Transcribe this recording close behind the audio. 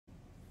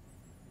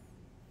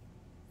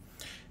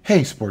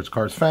Hey sports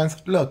cards fans,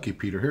 Lucky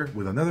Peter here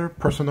with another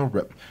personal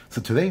rip. So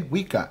today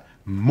we got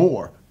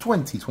more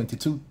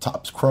 2022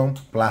 Topps Chrome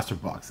blaster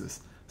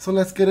boxes. So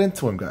let's get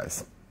into them,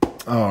 guys.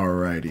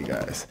 Alrighty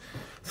guys,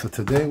 so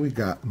today we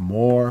got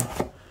more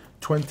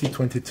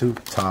 2022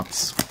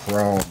 Topps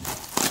Chrome.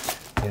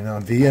 You know,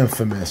 the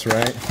infamous,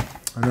 right?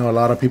 I know a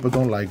lot of people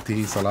don't like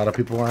these. A lot of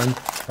people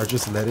are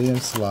just letting them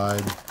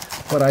slide,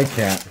 but I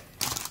can't.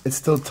 It's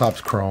still Topps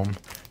Chrome,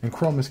 and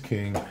Chrome is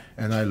king,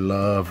 and I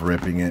love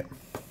ripping it.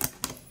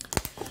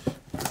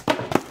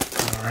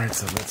 Alright,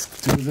 so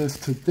let's do this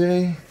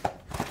today.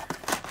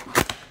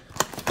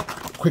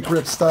 Quick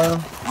rip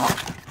style.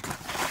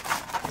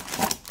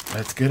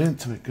 Let's get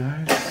into it,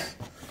 guys.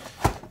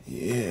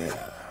 Yeah.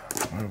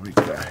 What do we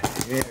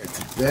got here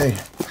today?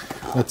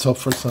 Let's hope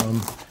for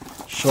some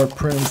short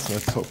prints.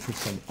 Let's hope for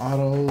some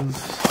autos.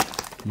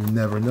 You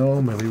never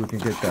know. Maybe we can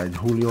get that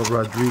Julio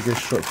Rodriguez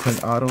short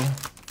print auto.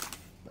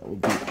 That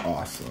would be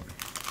awesome.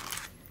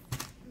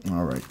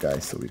 Alright,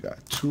 guys. So we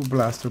got 2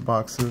 blaster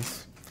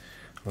boxes.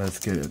 Let's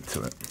get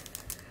into it.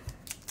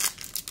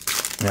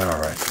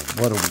 Alright,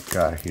 so what do we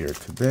got here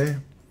today?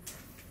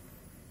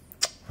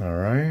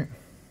 Alright.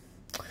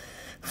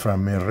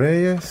 Franmil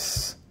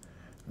Reyes,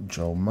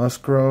 Joe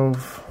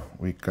Musgrove.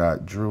 We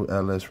got Drew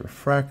Ellis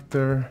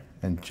Refractor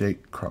and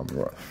Jake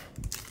Cronenworth.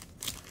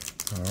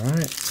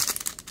 Alright.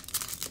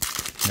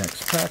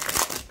 Next pack.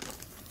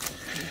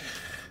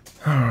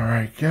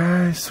 Alright,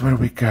 guys. What do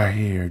we got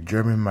here?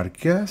 German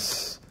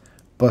Marquez,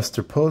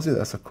 Buster Posey.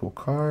 That's a cool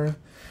card.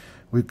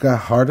 We got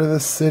Heart of the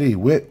City,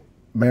 Whit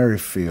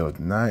Merrifield,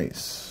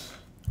 nice.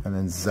 And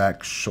then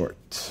Zach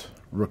Short,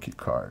 rookie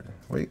card.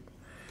 Wait.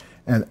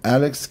 And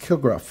Alex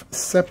Kilgruff,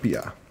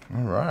 Sepia.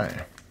 All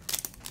right.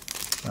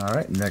 All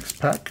right, next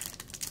pack.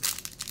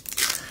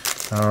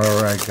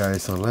 All right,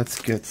 guys, so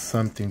let's get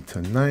something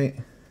tonight.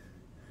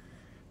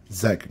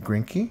 Zach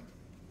Greinke,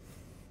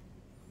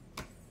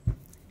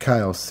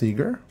 Kyle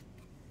Seager,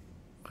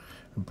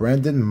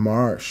 Brandon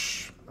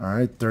Marsh. All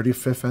right,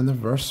 35th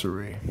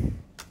anniversary.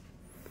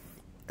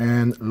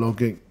 And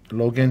Logan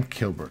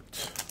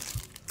Gilbert.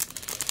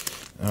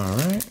 All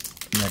right,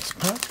 next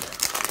pack.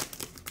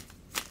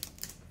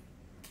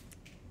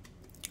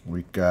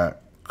 We got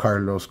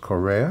Carlos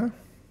Correa,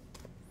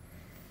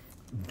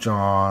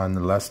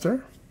 John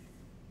Lester.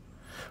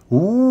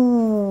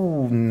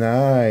 Ooh,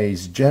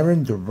 nice.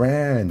 Jarren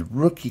Duran,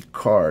 rookie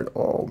card.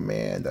 Oh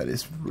man, that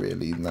is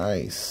really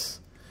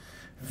nice.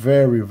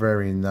 Very,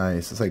 very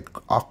nice. It's like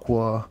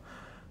Aqua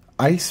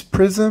Ice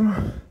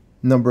Prism.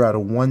 Number out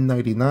of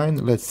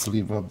 199. Let's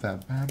sleeve up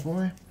that bad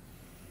boy.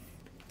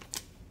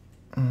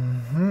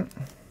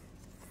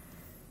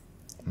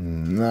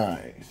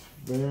 Nice.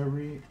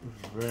 Very,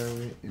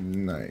 very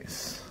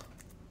nice.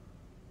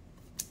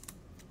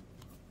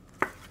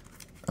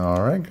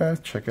 Alright, guys,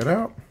 check it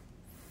out.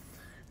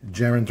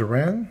 Jarren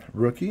Duran,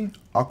 rookie,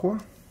 Aqua.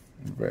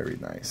 Very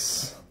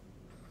nice.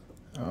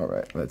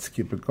 Alright, let's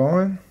keep it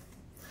going.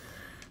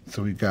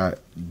 So we got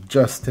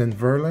Justin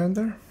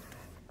Verlander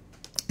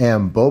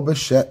and Bo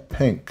Bichette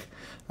Pink.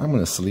 I'm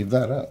going to sleeve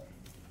that up.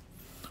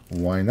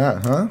 Why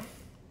not, huh?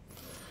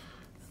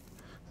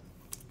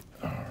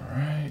 All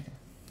right.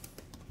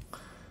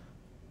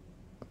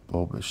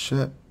 Bo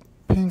Bichette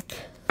Pink.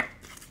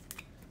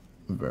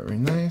 Very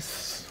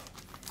nice.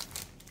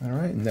 All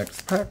right,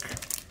 next pack.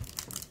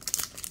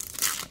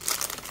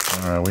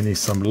 All right, we need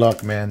some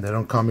luck, man. They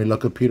don't call me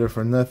Lucky Peter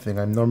for nothing.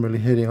 I'm normally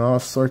hitting all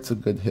sorts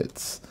of good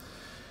hits.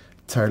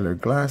 Tyler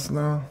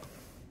Glasnow,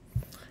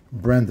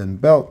 Brandon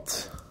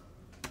Belt,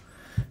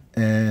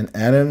 and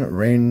Adam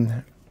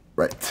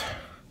Wainwright.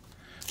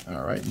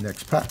 All right,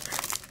 next pack.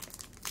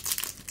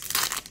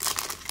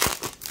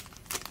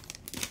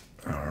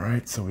 All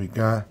right, so we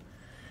got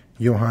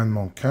Johan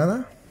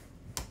Moncada,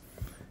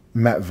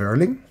 Matt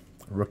Verling,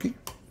 rookie,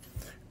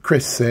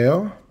 Chris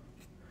Sale,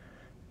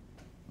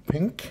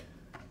 Pink,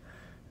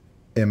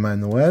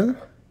 Emmanuel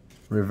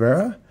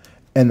Rivera,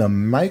 and a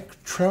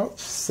Mike Trout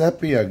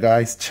Sepia,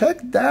 guys. Check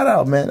that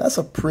out, man. That's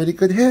a pretty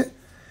good hit.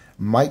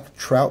 Mike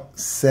Trout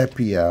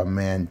Sepia,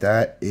 man,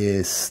 that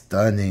is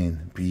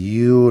stunning.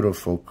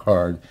 Beautiful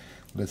card.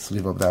 Let's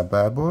leave up that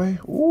bad boy.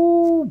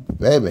 Ooh,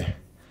 baby.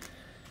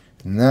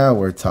 Now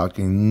we're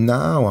talking.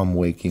 Now I'm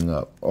waking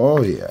up.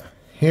 Oh, yeah.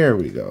 Here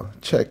we go.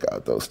 Check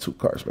out those 2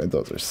 cards, man.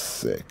 Those are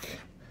sick.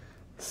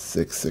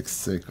 Sick, sick,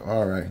 sick.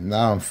 All right.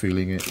 Now I'm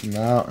feeling it.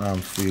 Now I'm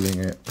feeling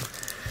it.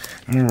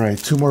 All right.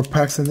 2 more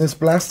packs in this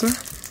blaster.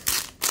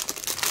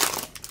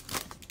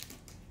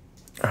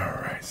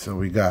 All right. So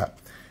we got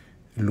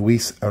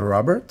Luis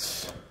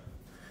Roberts,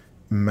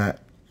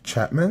 Matt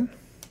Chapman,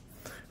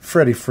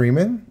 Freddie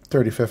Freeman,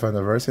 35th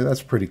anniversary.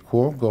 That's pretty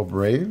cool. Go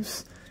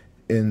Braves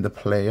in the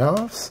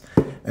playoffs.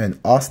 And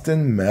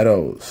Austin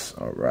Meadows.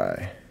 All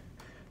right.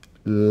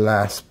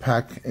 Last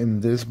pack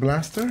in this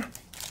blaster.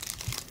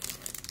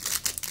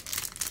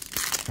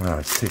 Well,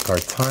 let's take our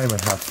time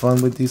and have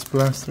fun with these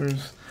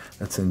blasters.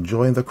 Let's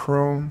enjoy the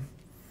chrome.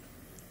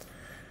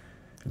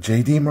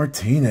 JD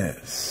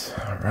Martinez.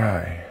 All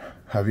right.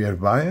 Javier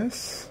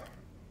Baez,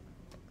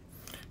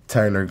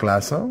 Tyler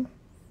Glasnow,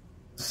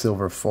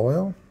 silver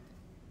foil,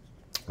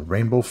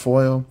 rainbow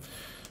foil,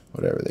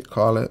 whatever they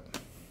call it.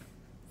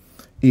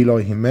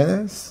 Eloy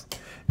Jimenez,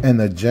 and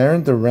the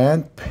Jarren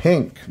Duran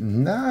pink.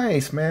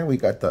 Nice, man. We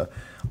got the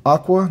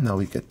aqua. Now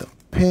we get the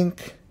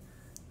pink.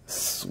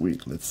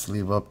 Sweet. Let's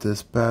sleeve up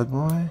this bad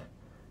boy.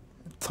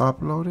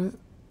 Top load it.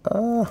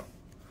 All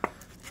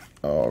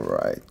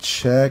right.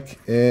 Check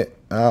it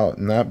out.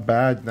 Not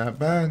bad. Not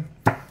bad.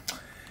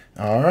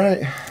 All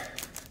right.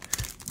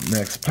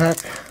 Next pack.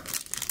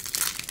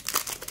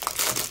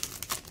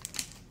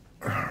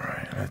 All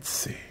right. Let's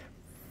see.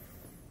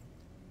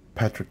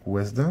 Patrick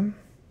Wisdom.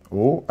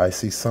 Oh, I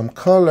see some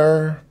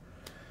color.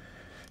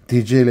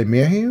 DJ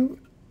LeMahieu.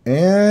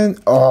 And,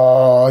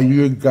 oh,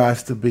 you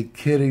guys to be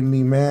kidding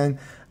me, man.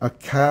 A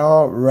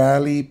Cal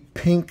Raleigh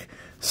pink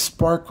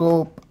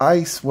sparkle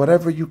ice,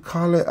 whatever you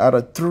call it, out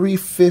of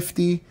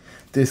 350.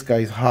 This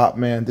guy's hot,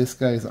 man. This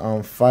guy's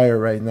on fire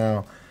right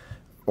now.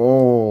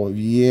 Oh,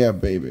 yeah,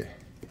 baby.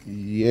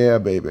 Yeah,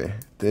 baby.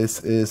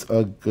 This is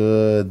a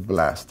good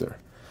blaster.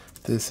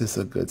 This is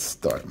a good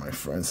start, my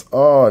friends.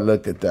 Oh,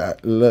 look at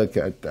that. Look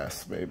at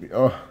that, baby.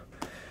 Oh.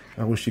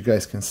 I wish you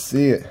guys can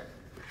see it.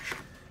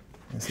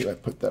 Let's see if I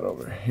put that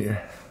over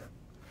here.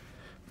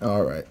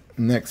 All right,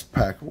 next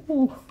pack.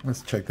 Ooh,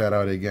 let's check that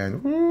out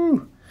again.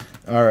 Woo.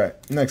 All right,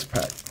 next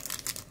pack.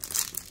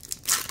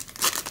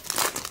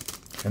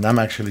 And I'm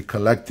actually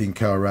collecting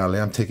Cal Raleigh.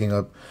 I'm taking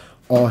up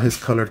all his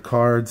colored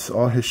cards,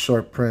 all his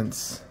short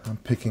prints. I'm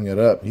picking it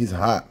up. He's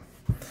hot.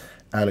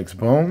 Alex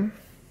Bohm.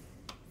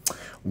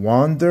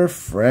 Wander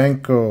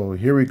Franco.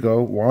 Here we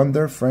go.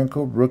 Wander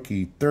Franco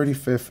rookie.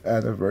 35th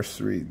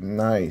anniversary.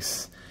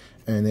 Nice.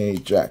 And a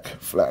Jack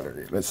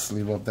Flaherty. Let's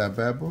sleeve up that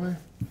bad boy.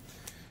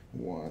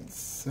 1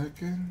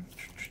 second.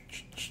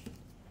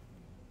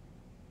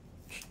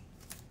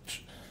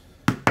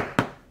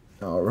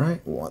 All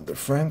right. Wander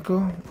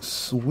Franco.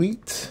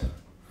 Sweet.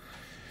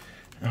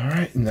 All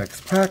right.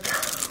 Next pack.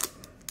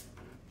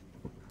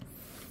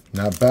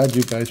 Not bad,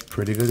 you guys.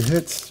 Pretty good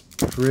hits.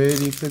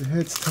 Pretty good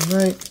hits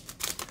tonight.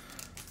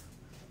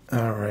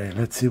 All right,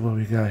 let's see what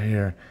we got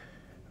here.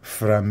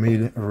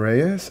 Framil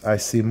Reyes. I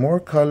see more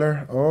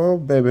color. Oh,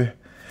 baby.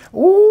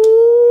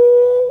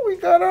 Ooh, we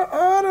got an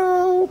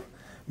auto.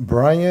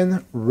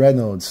 Brian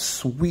Reynolds.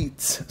 Sweet,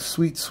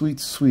 sweet,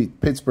 sweet,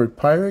 sweet. Pittsburgh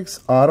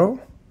Pirates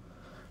auto.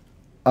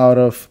 Out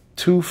of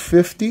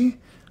 250.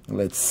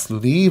 Let's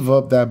sleeve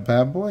up that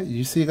bad boy.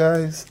 You see,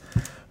 guys?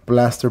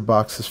 Blaster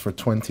boxes for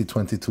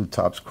 2022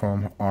 Topps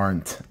Chrome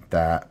aren't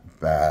that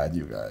bad,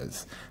 you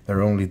guys.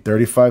 They're only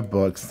 35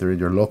 bucks. They're in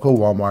your local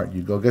Walmart.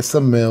 You go get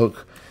some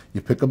milk,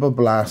 you pick up a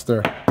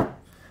blaster,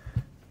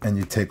 and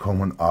you take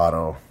home an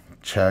auto.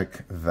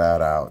 Check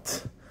that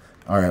out.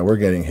 All right, we're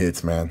getting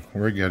hits, man.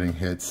 We're getting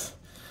hits.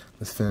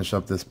 Let's finish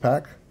up this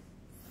pack.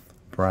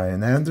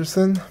 Brian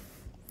Anderson,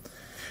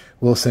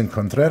 Wilson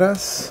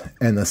Contreras,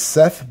 and a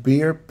Seth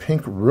Beer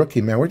pink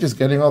rookie, man. We're just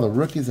getting all the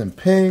rookies in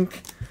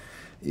pink.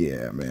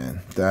 Yeah,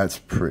 man, that's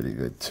pretty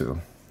good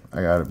too.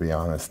 I gotta be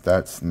honest,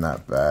 that's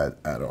not bad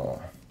at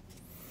all.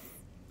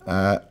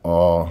 At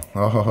all.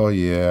 Oh,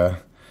 yeah.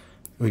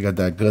 We got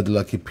that good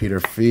lucky Peter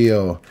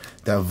feel.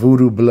 That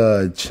voodoo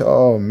blood.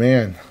 Oh,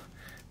 man.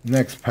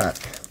 Next pack.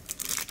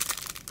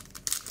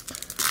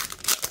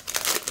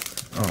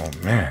 Oh,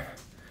 man.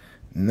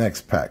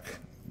 Next pack.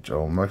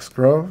 Joe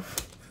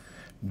Musgrove.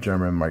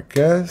 German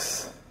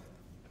Marquez.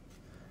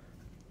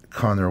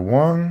 Connor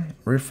Wong.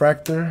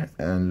 Refractor.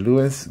 And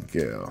Louis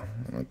Gill.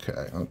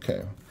 Okay,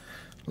 okay.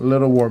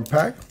 Little warm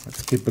pack.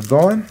 Let's keep it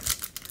going.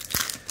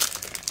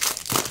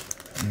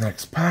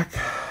 Next pack.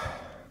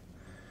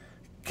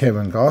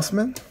 Kevin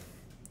Gossman.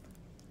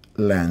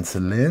 Lance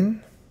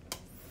Lynn.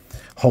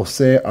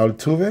 Jose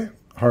Altuve.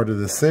 Heart of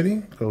the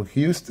City. Go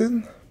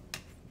Houston.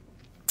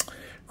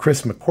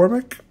 Chris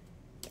McCormick.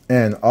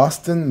 And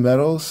Austin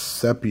Meadows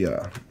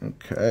Sepia.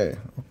 Okay.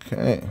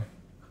 Okay.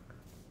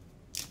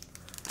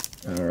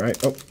 All right.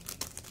 Oh.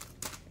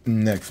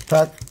 Next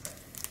pack.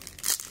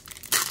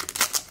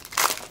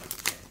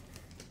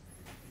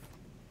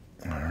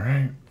 All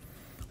right.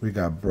 We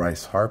got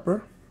Bryce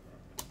Harper.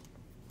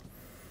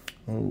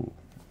 Oh,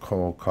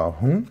 Cole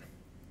Calhoun.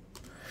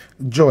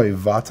 Joey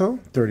Votto,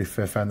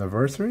 35th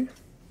anniversary.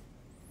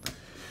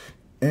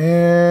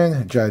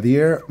 And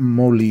Jadier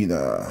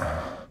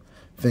Molina.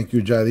 Thank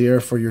you,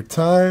 Jadier, for your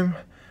time.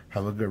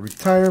 Have a good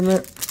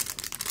retirement.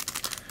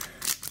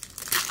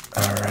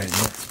 All right,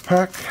 next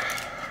pack.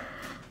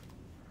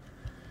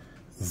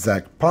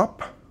 Zach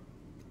Pop.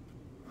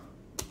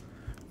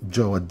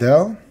 Joe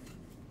Adele.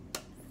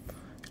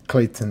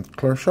 Clayton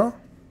Kershaw.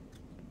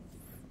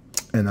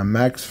 And a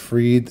Max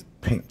Fried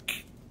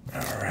pink.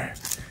 All right.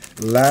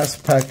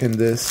 Last pack in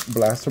this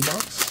blaster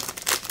box.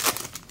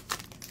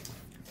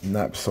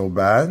 Not so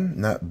bad.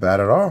 Not bad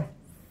at all.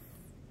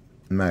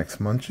 Max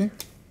Muncy.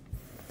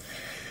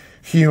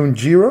 Hyun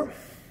Jiro.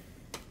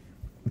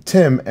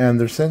 Tim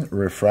Anderson,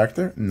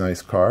 refractor.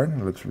 Nice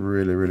card. Looks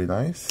really, really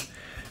nice.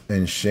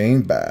 And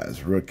Shane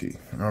Baz, rookie.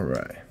 All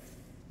right.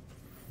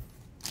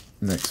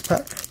 Next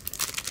pack.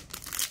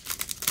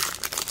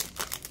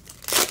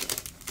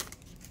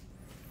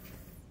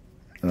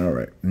 All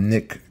right.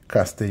 Nick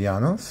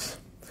Castellanos.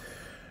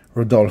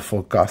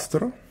 Rodolfo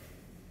Castro.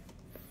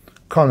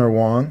 Connor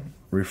Wong,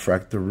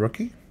 refractor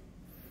rookie.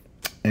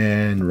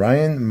 And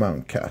Ryan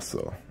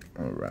Mountcastle.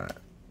 All right.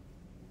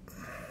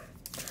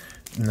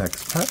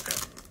 Next pack.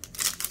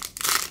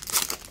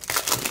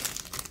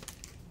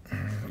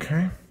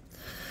 Okay.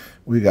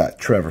 We got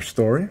Trevor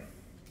Story.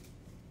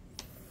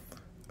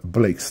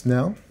 Blake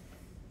Snell.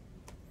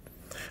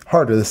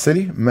 Heart of the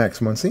City, Max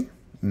Muncy.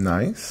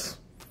 Nice.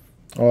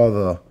 All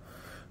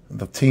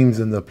the teams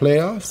in the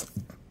playoffs.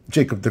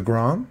 Jacob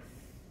deGrom.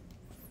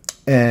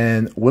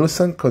 And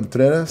Wilson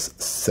Contreras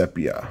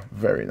Sepia.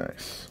 Very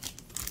nice.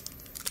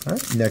 All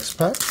right, next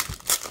pack.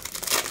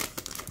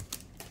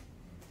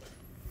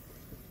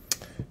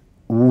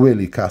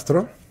 Willie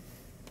Castro.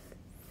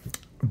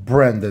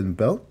 Brandon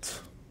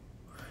Belt.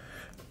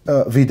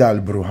 Vidal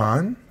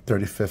Brujan.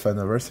 35th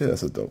anniversary.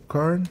 That's a dope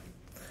card.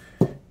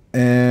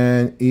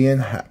 And Ian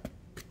Happ.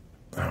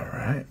 All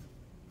right.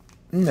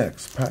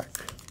 Next pack.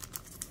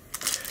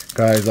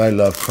 Guys, I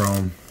love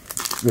Chrome.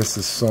 This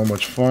is so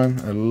much fun.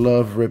 I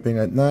love ripping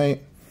at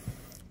night.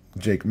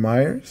 Jake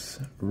Myers,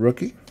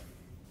 rookie.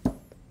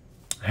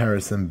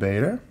 Harrison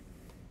Bader.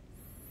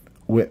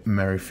 Whit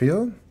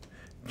Merrifield.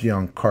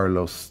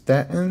 Giancarlo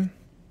Stanton.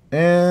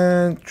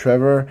 And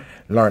Trevor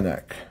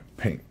Larnach,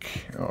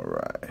 pink. All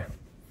right.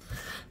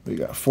 We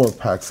got 4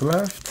 packs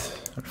left.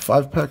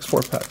 5 packs,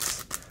 4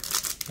 packs.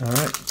 All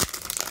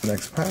right.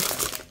 Next pack.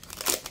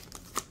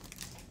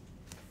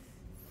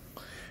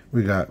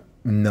 We got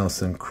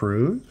Nelson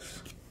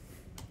Cruz.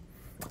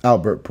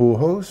 Albert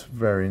Pujols,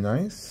 very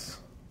nice.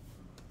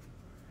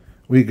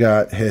 We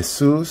got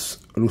Jesus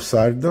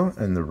Luzardo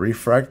and the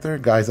refractor.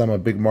 Guys, I'm a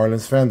big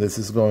Marlins fan. This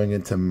is going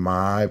into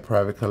my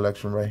private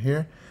collection right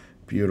here.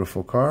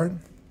 Beautiful card.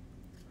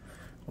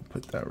 We'll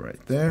put that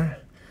right there.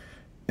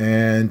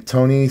 And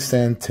Tony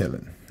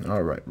Santillan.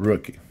 All right,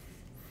 rookie.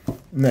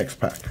 Next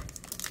pack.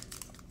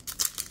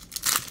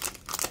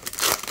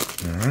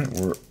 All right,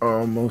 we're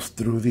almost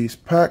through these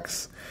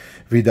packs.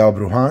 Vidal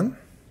Brujan.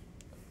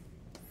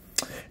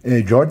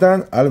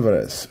 Jordan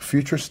Alvarez,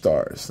 Future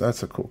Stars.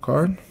 That's a cool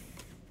card.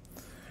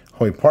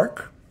 Hoy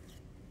Park.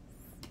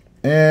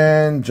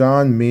 And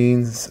John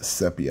Means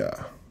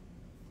Sepia.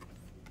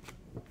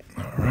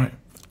 All right.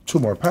 2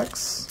 more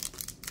packs.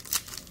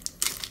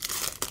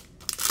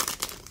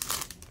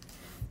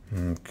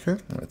 Okay.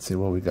 Let's see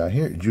what we got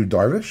here. Yu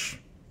Darvish.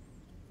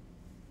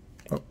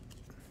 Oh.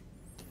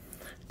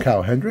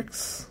 Kyle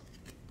Hendricks.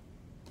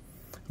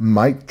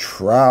 Mike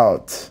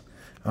Trout.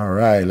 All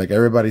right. Like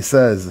everybody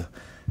says,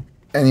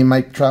 any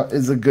Mike Trout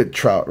is a good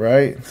Trout,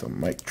 right? So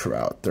Mike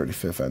Trout,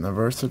 35th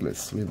anniversary.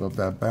 Let's sleeve up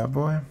that bad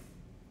boy.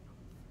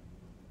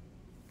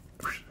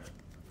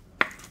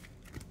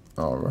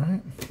 All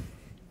right.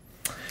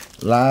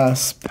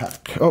 Last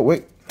pack. Oh,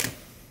 wait.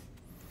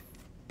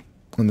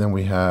 And then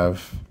we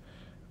have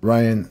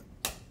Ryan.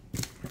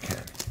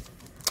 Okay.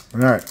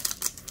 All right.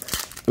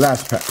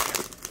 Last pack.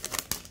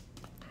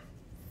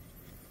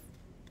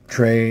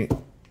 Trey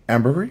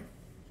Amberbury.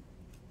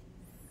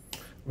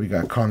 We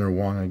got Connor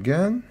Wong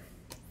again.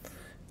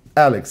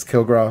 Alex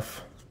Kilgroff.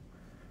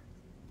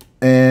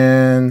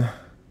 And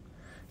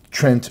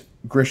Trent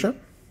Grisham.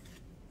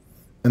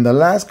 And the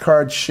last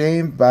card,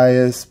 Shane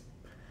Baez,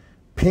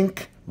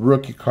 pink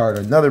rookie card.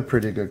 Another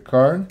pretty good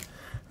card.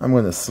 I'm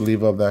going to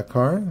sleeve up that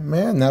card.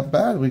 Man, not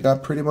bad. We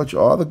got pretty much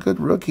all the good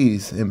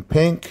rookies in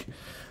pink.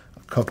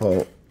 A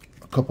couple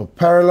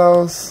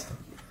parallels.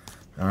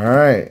 All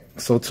right.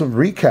 So to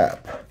recap,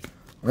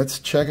 let's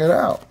check it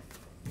out.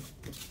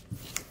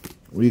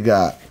 We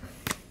got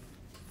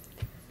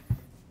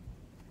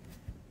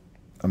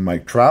a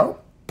Mike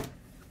Trout,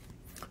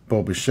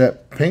 Bo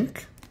Bichette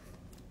pink,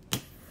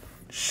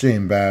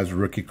 Shane Baz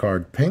rookie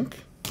card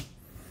pink,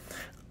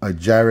 a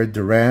Jared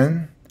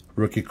Duran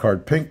rookie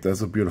card pink.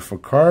 That's a beautiful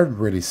card,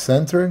 really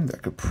centered.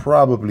 That could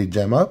probably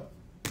gem up.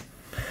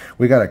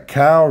 We got a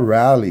Cal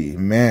Raleigh.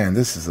 Man,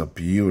 this is a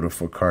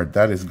beautiful card.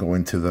 That is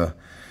going to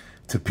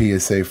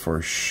PSA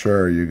for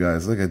sure, you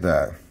guys. Look at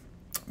that.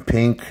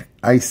 Pink,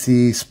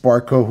 icy,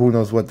 sparkle, who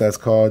knows what that's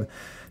called.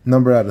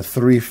 Number out of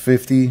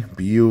 350.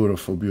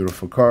 Beautiful,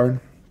 beautiful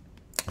card.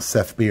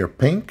 Seth Beer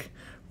pink,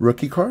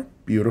 rookie card.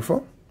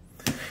 Beautiful.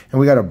 And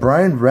we got a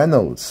Brian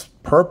Reynolds,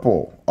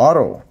 purple,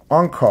 auto,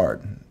 on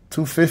card,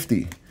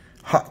 250.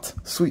 Hot,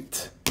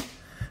 sweet.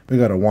 We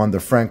got a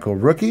Wander Franco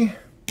rookie.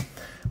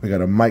 We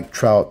got a Mike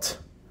Trout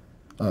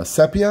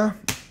sepia.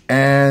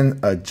 And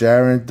a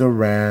Jared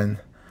Duran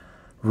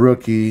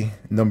rookie,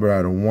 number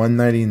out of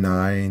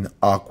 199,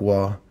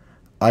 aqua,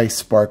 ice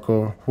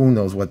sparkle. Who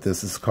knows what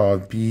this is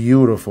called.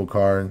 Beautiful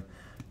card.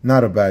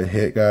 Not a bad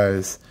hit,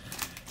 guys.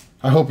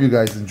 I hope you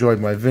guys enjoyed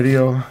my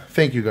video.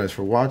 Thank you guys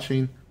for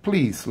watching.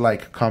 Please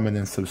like, comment,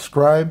 and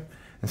subscribe.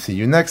 And see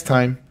you next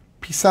time.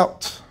 Peace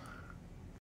out.